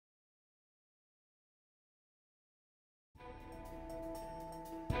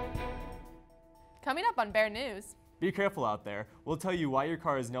Coming up on Bear News. Be careful out there. We'll tell you why your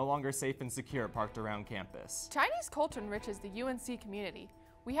car is no longer safe and secure parked around campus. Chinese culture enriches the UNC community.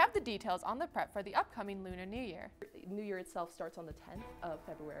 We have the details on the prep for the upcoming Lunar New Year. New Year itself starts on the 10th of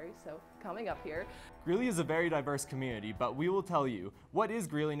February, so coming up here. Greeley is a very diverse community, but we will tell you, what is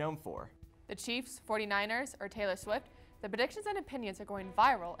Greeley known for? The Chiefs, 49ers, or Taylor Swift? The predictions and opinions are going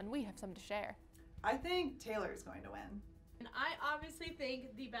viral, and we have some to share. I think Taylor is going to win. And I obviously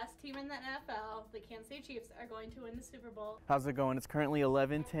think the best team in the NFL, the Kansas City Chiefs, are going to win the Super Bowl. How's it going? It's currently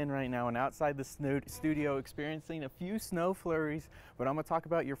 11:10 right now and outside the studio experiencing a few snow flurries, but I'm going to talk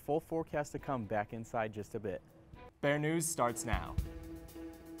about your full forecast to come back inside just a bit. Bear News starts now.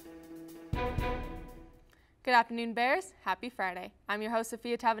 Good afternoon, Bears. Happy Friday. I'm your host,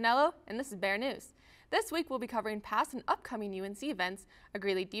 Sophia Tavanello, and this is Bear News. This week, we'll be covering past and upcoming UNC events, a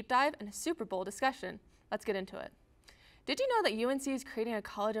Greeley deep dive, and a Super Bowl discussion. Let's get into it. Did you know that UNC is creating a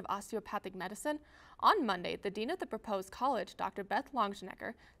College of Osteopathic Medicine? On Monday, the dean of the proposed college, Dr. Beth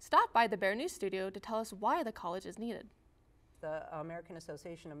Longenecker, stopped by the Bear News studio to tell us why the college is needed. The American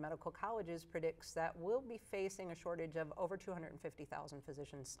Association of Medical Colleges predicts that we'll be facing a shortage of over 250,000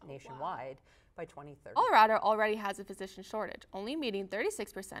 physicians nationwide by 2030. Colorado already has a physician shortage, only meeting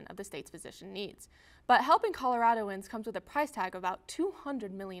 36% of the state's physician needs. But helping Coloradoans comes with a price tag of about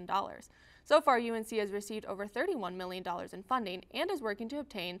 $200 million. So far, UNC has received over $31 million in funding and is working to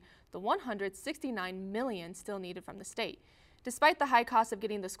obtain the $169 million still needed from the state. Despite the high cost of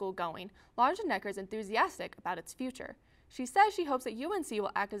getting the school going, Longenecker is enthusiastic about its future. She says she hopes that UNC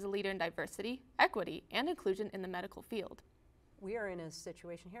will act as a leader in diversity, equity, and inclusion in the medical field. We are in a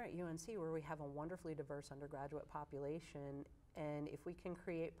situation here at UNC where we have a wonderfully diverse undergraduate population, and if we can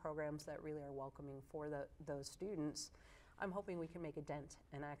create programs that really are welcoming for those students, I'm hoping we can make a dent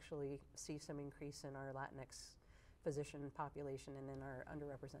and actually see some increase in our Latinx physician population and in our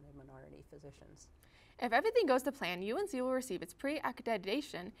underrepresented minority physicians. If everything goes to plan, UNC will receive its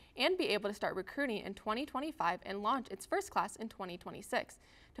pre-accreditation and be able to start recruiting in 2025 and launch its first class in 2026.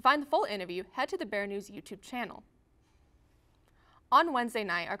 To find the full interview, head to the Bear News YouTube channel. On Wednesday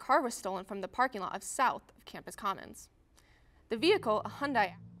night, a car was stolen from the parking lot south of Campus Commons. The vehicle, a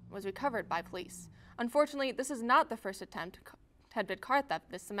Hyundai, was recovered by police. Unfortunately, this is not the first attempted car theft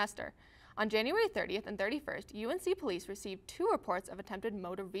this semester. On January 30th and 31st, UNC police received 2 reports of attempted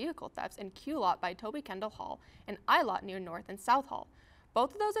motor vehicle thefts in Q Lot by Toby Kendall Hall and I Lot near North and South Hall.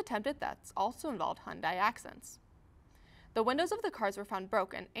 Both of those attempted thefts also involved Hyundai accents. The windows of the cars were found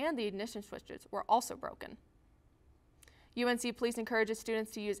broken and the ignition switches were also broken. UNC police encourages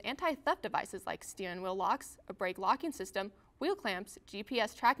students to use anti-theft devices like steering wheel locks, a brake locking system, wheel clamps,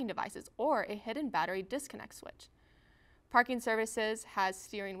 GPS tracking devices, or a hidden battery disconnect switch. Parking Services has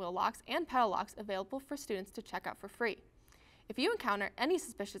steering wheel locks and pedal locks available for students to check out for free. If you encounter any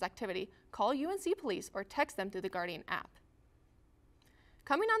suspicious activity, call UNC Police or text them through the Guardian app.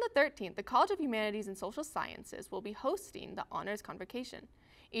 Coming on the 13th, the College of Humanities and Social Sciences will be hosting the Honors Convocation.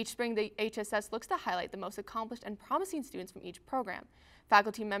 Each spring, the HSS looks to highlight the most accomplished and promising students from each program.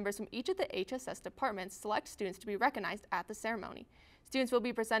 Faculty members from each of the HSS departments select students to be recognized at the ceremony. Students will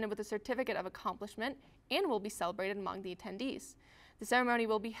be presented with a certificate of accomplishment and will be celebrated among the attendees. The ceremony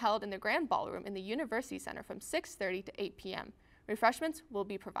will be held in the Grand Ballroom in the University Center from 6:30 to 8 p.m. Refreshments will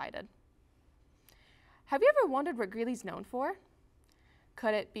be provided. Have you ever wondered what Greeley's known for?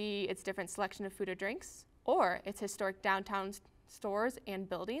 Could it be its different selection of food or drinks, or its historic downtown stores and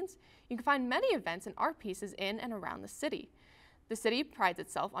buildings? You can find many events and art pieces in and around the city. The city prides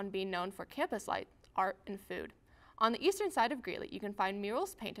itself on being known for campus life, art, and food. On the eastern side of Greeley, you can find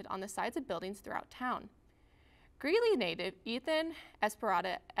murals painted on the sides of buildings throughout town. Greeley native Ethan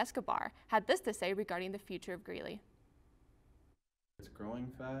Esperada Escobar had this to say regarding the future of Greeley. It's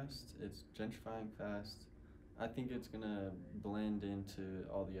growing fast, it's gentrifying fast. I think it's going to blend into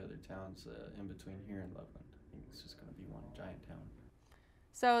all the other towns in between here and Loveland. I think it's just going to be one giant town.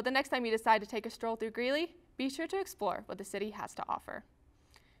 So the next time you decide to take a stroll through Greeley, be sure to explore what the city has to offer.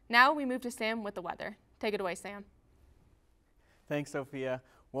 Now we move to Sam with the weather. Take it away, Sam. Thanks, Sophia.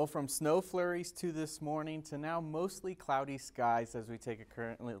 Well, from snow flurries to this morning to now mostly cloudy skies as we take a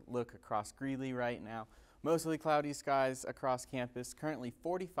current look across Greeley right now. Mostly cloudy skies across campus, currently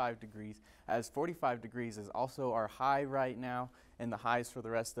 45 degrees, as 45 degrees is also our high right now, and the highs for the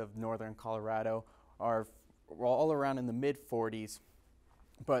rest of northern Colorado are all around in the mid-40s.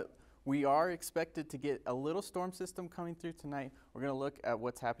 But we are expected to get a little storm system coming through tonight. We're going to look at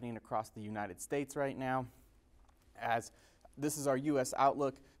what's happening across the United States right now. As this is our U.S.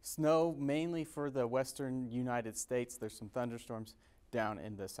 outlook. Snow mainly for the western United States. There's some thunderstorms down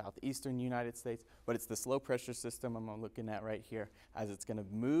in the southeastern United States, but it's this low pressure system I'm looking at right here as it's going to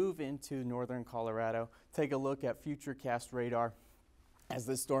move into northern Colorado. Take a look at Futurecast radar as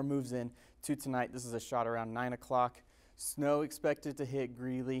this storm moves in to tonight. This is a shot around 9 o'clock. Snow expected to hit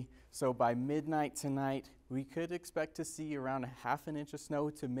Greeley, so by midnight tonight, we could expect to see around a ½ an inch of snow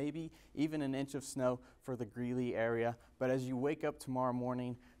to maybe even an inch of snow for the Greeley area. But as you wake up tomorrow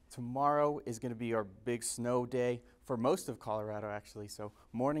morning, tomorrow is going to be our big snow day for most of Colorado, actually. So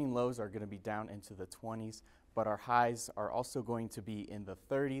morning lows are going to be down into the 20s, but our highs are also going to be in the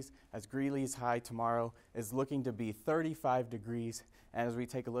 30s, as Greeley's high tomorrow is looking to be 35 degrees. And as we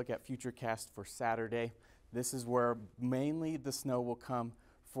take a look at Futurecast for Saturday, this is where mainly the snow will come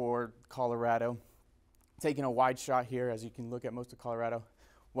for Colorado. Taking a wide shot here, as you can look at most of Colorado,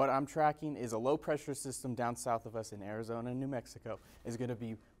 what I'm tracking is a low pressure system down south of us in Arizona and New Mexico is going to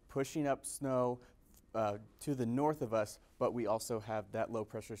be pushing up snow to the north of us, but we also have that low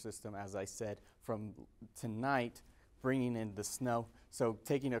pressure system, as I said, from tonight bringing in the snow. So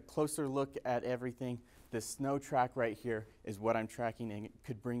taking a closer look at everything, this snow track right here is what I'm tracking, and it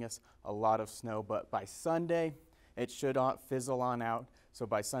could bring us a lot of snow, but by Sunday, it should fizzle on out. So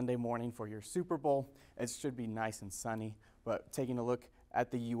by Sunday morning for your Super Bowl, it should be nice and sunny. But taking a look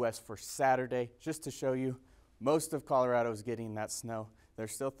at the U.S. for Saturday, just to show you, most of Colorado is getting that snow.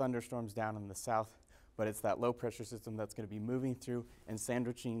 There's still thunderstorms down in the south, but it's that low pressure system that's going to be moving through and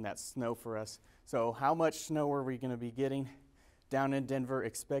sandwiching that snow for us. So how much snow are we going to be getting? Down in Denver,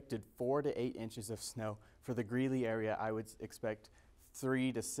 expected 4 to 8 inches of snow. For the Greeley area, I would expect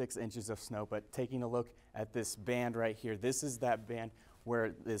 3 to 6 inches of snow. But taking a look at this band right here, this is that band where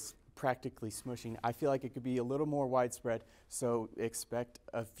it is practically smushing. I feel like it could be a little more widespread, so expect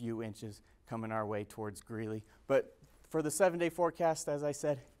a few inches coming our way towards Greeley. But for the 7-day forecast, as I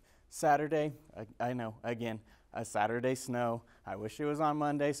said, Saturday, I know, again, a Saturday snow. I wish it was on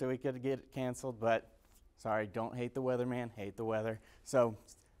Monday so we could get it canceled, but sorry, don't hate the weather, man, hate the weather. So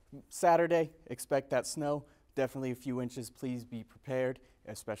Saturday, expect that snow, definitely a few inches. Please be prepared,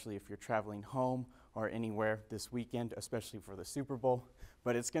 especially if you're traveling home or anywhere this weekend, especially for the Super Bowl.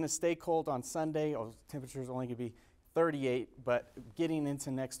 But it's going to stay cold on Sunday. Temperatures only going to be 38, but getting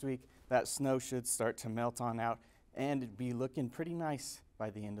into next week, that snow should start to melt on out and be looking pretty nice by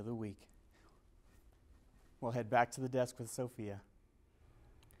the end of the week. We'll head back to the desk with Sophia.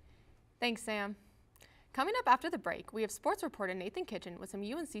 Thanks, Sam. Coming up after the break, we have sports reporter Nathan Kitchen with some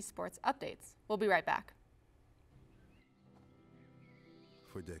UNC sports updates. We'll be right back.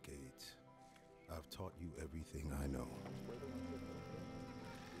 For decades, I've taught you everything I know.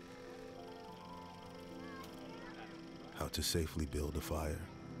 How to safely build a fire.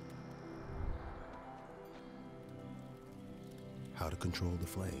 How to control the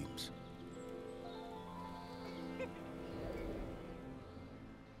flames.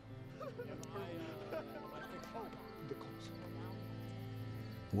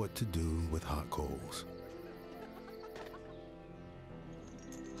 What to do with hot coals.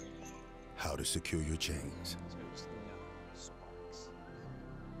 How to secure your chains.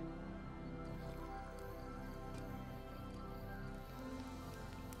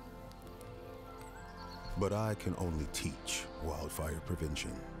 But I can only teach wildfire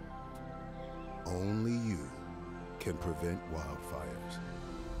prevention. Only you can prevent wildfires.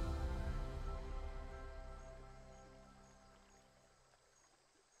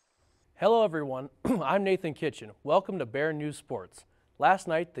 Hello everyone, I'm Nathan Kitchen. Welcome to Bear News Sports. Last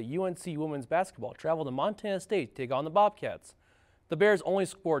night, the UNC women's basketball traveled to Montana State to take on the Bobcats. The Bears only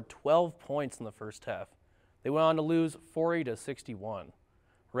scored 12 points in the first half. They went on to lose 40-61.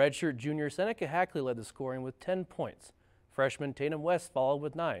 Redshirt junior Seneca Hackley led the scoring with 10 points. Freshman Tatum West followed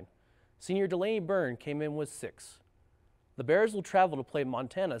with 9. Senior Delaney Byrne came in with 6. The Bears will travel to play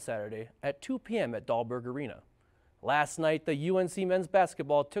Montana Saturday at 2 p.m. at Dahlberg Arena. Last night, the UNC men's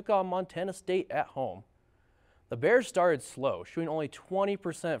basketball took on Montana State at home. The Bears started slow, shooting only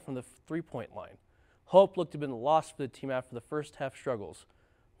 20% from the three-point line. Hope looked to have been lost for the team after the first half struggles.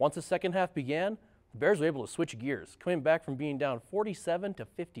 Once the second half began, the Bears were able to switch gears, coming back from being down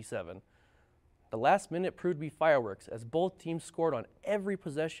 47-57. The last minute proved to be fireworks as both teams scored on every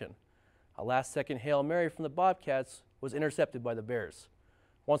possession. A last-second Hail Mary from the Bobcats was intercepted by the Bears.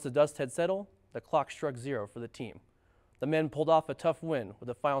 Once the dust had settled, the clock struck 0 for the team. The men pulled off a tough win with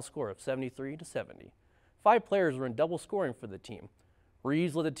a final score of 73-70. 5 players were in double scoring for the team.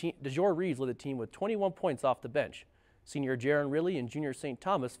 DeJour Reeves led the team with 21 points off the bench. Senior Jaron Ridley and junior St.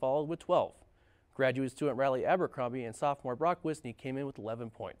 Thomas followed with 12. Graduate student Riley Abercrombie and sophomore Brock Wisney came in with 11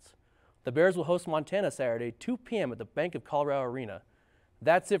 points. The Bears will host Montana Saturday, 2 p.m. at the Bank of Colorado Arena.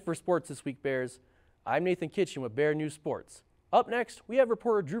 That's it for sports this week, Bears. I'm Nathan Kitchen with Bear News Sports. Up next, we have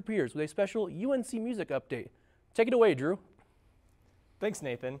reporter Drew Peters with a special UNC music update. Take it away, Drew. Thanks,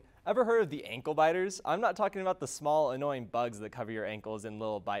 Nathan. Ever heard of the ankle biters? I'm not talking about the small, annoying bugs that cover your ankles in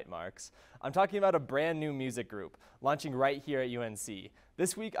little bite marks. I'm talking about a brand new music group launching right here at UNC.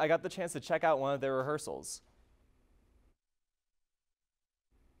 This week, I got the chance to check out one of their rehearsals.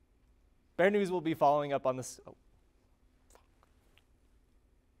 Bear News will be following up on this. Oh.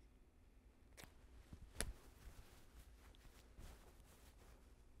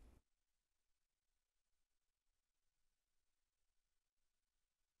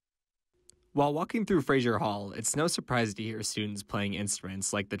 While walking through Fraser Hall, it's no surprise to hear students playing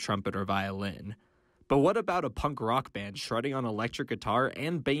instruments like the trumpet or violin. But what about a punk rock band shredding on electric guitar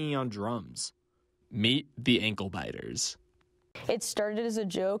and banging on drums? Meet the Ankle Biters. It started as a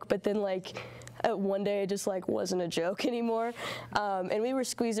joke, but then one day it just wasn't a joke anymore. And we were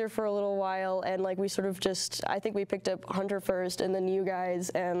Squeezer for a little while, and we sort of I think we picked up Hunter first and then you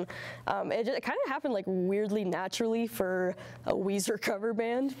guys, and it kind of happened weirdly naturally for a Weezer cover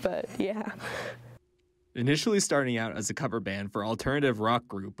band, but yeah. Initially starting out as a cover band for alternative rock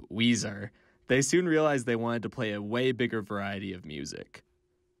group Weezer, they soon realized they wanted to play a way bigger variety of music.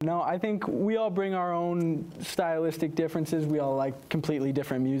 No, I think we all bring our own stylistic differences. We all like completely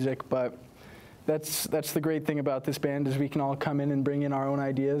different music, but that's the great thing about this band is we can all come in and bring in our own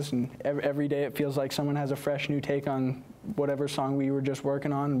ideas, and every day it feels like someone has a fresh new take on whatever song we were just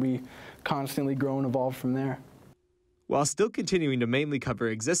working on, and we constantly grow and evolve from there. While still continuing to mainly cover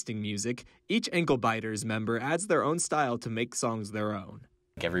existing music, each Ankle Biters member adds their own style to make songs their own.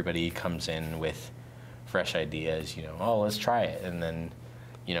 Everybody comes in with fresh ideas, oh, let's try it, and then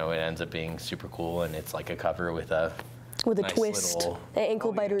it ends up being super cool, and it's like a cover with a nice twist, little, an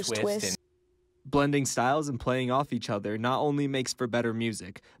Ankle Biters twist. Blending styles and playing off each other not only makes for better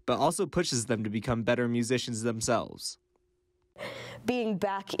music, but also pushes them to become better musicians themselves. Being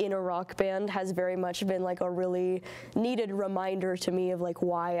back in a rock band has very much been a really needed reminder to me of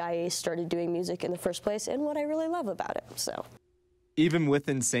why I started doing music in the first place and what I really love about it. So, even with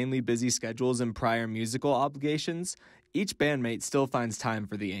insanely busy schedules and prior musical obligations, each bandmate still finds time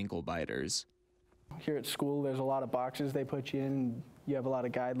for the Ankle Biters. Here at school, there's a lot of boxes they put you in. You have a lot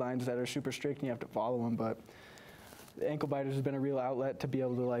of guidelines that are super strict, and you have to follow them. But the Ankle Biters has been a real outlet to be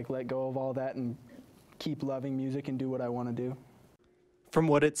able to let go of all that and keep loving music and do what I want to do. From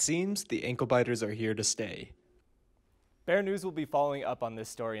what it seems, the Ankle Biters are here to stay. Bear News will be following up on this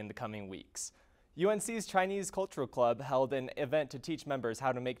story in the coming weeks. UNC's Chinese Cultural Club held an event to teach members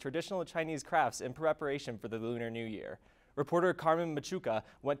how to make traditional Chinese crafts in preparation for the Lunar New Year. Reporter Carmen Machuca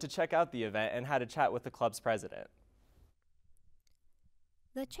went to check out the event and had a chat with the club's president.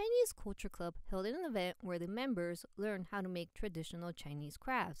 The Chinese Culture Club held an event where the members learned how to make traditional Chinese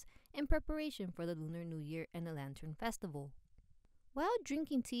crafts in preparation for the Lunar New Year and the Lantern Festival. While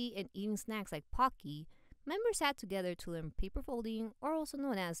drinking tea and eating snacks like Pocky, members sat together to learn paper folding, or also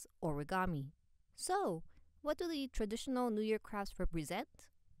known as origami. So, what do the traditional New Year crafts represent?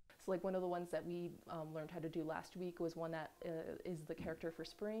 So one of the ones that we learned how to do last week was one that is the character for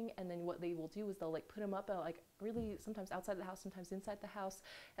spring, and then what they will do is they'll put them up really sometimes outside the house, sometimes inside the house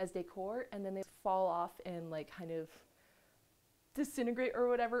as decor, and then they fall off and kind of disintegrate or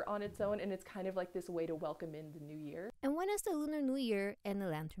whatever on its own, and it's kind of this way to welcome in the new year. And when is the Lunar New Year and the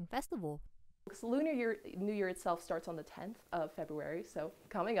Lantern Festival? So Lunar New Year itself starts on the 10th of February, so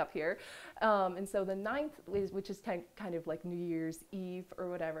coming up here. And so the 9th, which is kind of New Year's Eve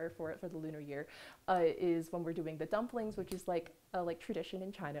or whatever for the Lunar Year, is when we're doing the dumplings, which is a tradition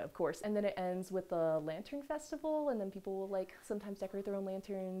in China, of course. And then it ends with the Lantern Festival, and then people will sometimes decorate their own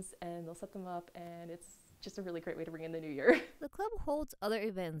lanterns, and they'll set them up, and it's just a really great way to bring in the new year. The club holds other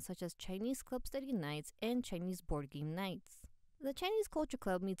events such as Chinese club study nights and Chinese board game nights. The Chinese Culture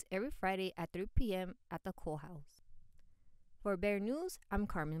Club meets every Friday at 3 p.m. at the Cole House. For Bear News, I'm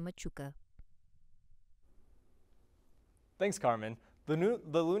Carmen Machuca. Thanks, Carmen. The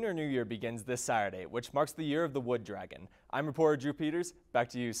Lunar New Year begins this Saturday, which marks the year of the Wood Dragon. I'm reporter Drew Peters. Back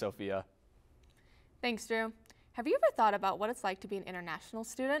to you, Sophia. Thanks, Drew. Have you ever thought about what it's like to be an international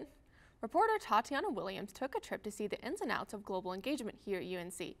student? Reporter Tatiana Williams took a trip to see the ins and outs of global engagement here at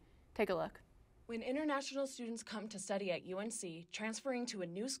UNC. Take a look. When international students come to study at UNC, transferring to a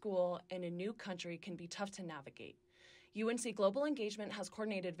new school and a new country can be tough to navigate. UNC Global Engagement has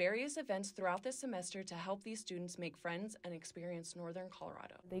coordinated various events throughout this semester to help these students make friends and experience Northern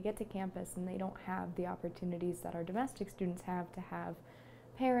Colorado. They get to campus and they don't have the opportunities that our domestic students have to have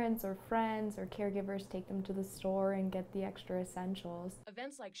parents or friends or caregivers take them to the store and get the extra essentials.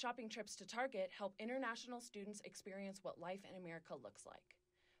 Events like shopping trips to Target help international students experience what life in America looks like.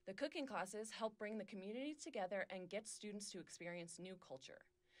 The cooking classes help bring the community together and get students to experience new culture.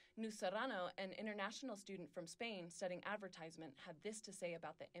 Nuz Serrano, an international student from Spain studying advertisement, had this to say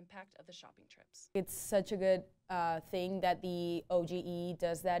about the impact of the shopping trips. It's such a good thing that the OGE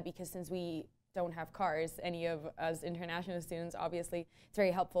does that, because since we don't have cars, any of us international students, obviously, it's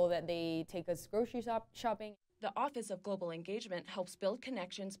very helpful that they take us grocery shopping. The Office of Global Engagement helps build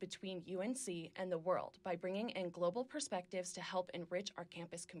connections between UNC and the world by bringing in global perspectives to help enrich our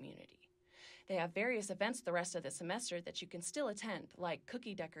campus community. They have various events the rest of the semester that you can still attend, like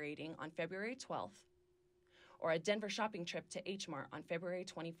cookie decorating on February 12th, or a Denver shopping trip to H Mart on February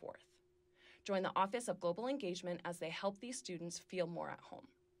 24th. Join the Office of Global Engagement as they help these students feel more at home.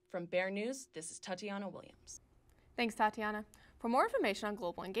 From Bear News, this is Tatiana Williams. Thanks, Tatiana. For more information on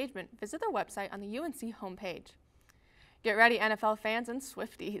global engagement, visit their website on the UNC homepage. Get ready, NFL fans and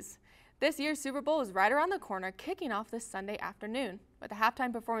Swifties. This year's Super Bowl is right around the corner, kicking off this Sunday afternoon. With a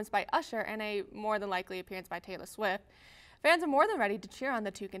halftime performance by Usher and a more than likely appearance by Taylor Swift, fans are more than ready to cheer on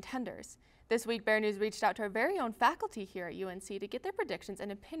the two contenders. This week, Bear News reached out to our very own faculty here at UNC to get their predictions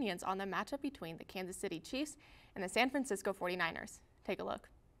and opinions on the matchup between the Kansas City Chiefs and the San Francisco 49ers. Take a look.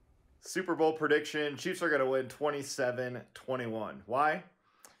 Super Bowl prediction, Chiefs are going to win 27-21. Why?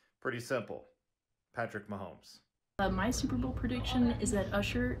 Pretty simple. Patrick Mahomes. My Super Bowl prediction is that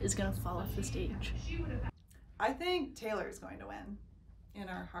Usher is going to fall off the stage. I think Taylor is going to win in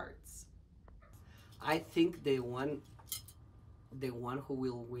our hearts. I think the one who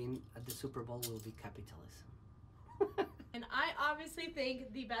will win at the Super Bowl will be capitalism. And I obviously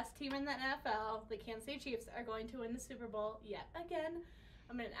think the best team in the NFL, the Kansas City Chiefs, are going to win the Super Bowl yet again.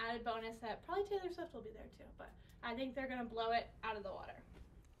 I'm an added bonus that probably Taylor Swift will be there too, but I think they're going to blow it out of the water.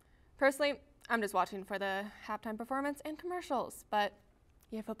 Personally, I'm just watching for the halftime performance and commercials, but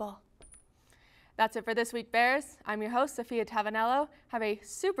yeah, football. That's it for this week, Bears. I'm your host, Sophia Tavanello. Have a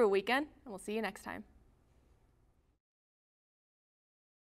super weekend, and we'll see you next time.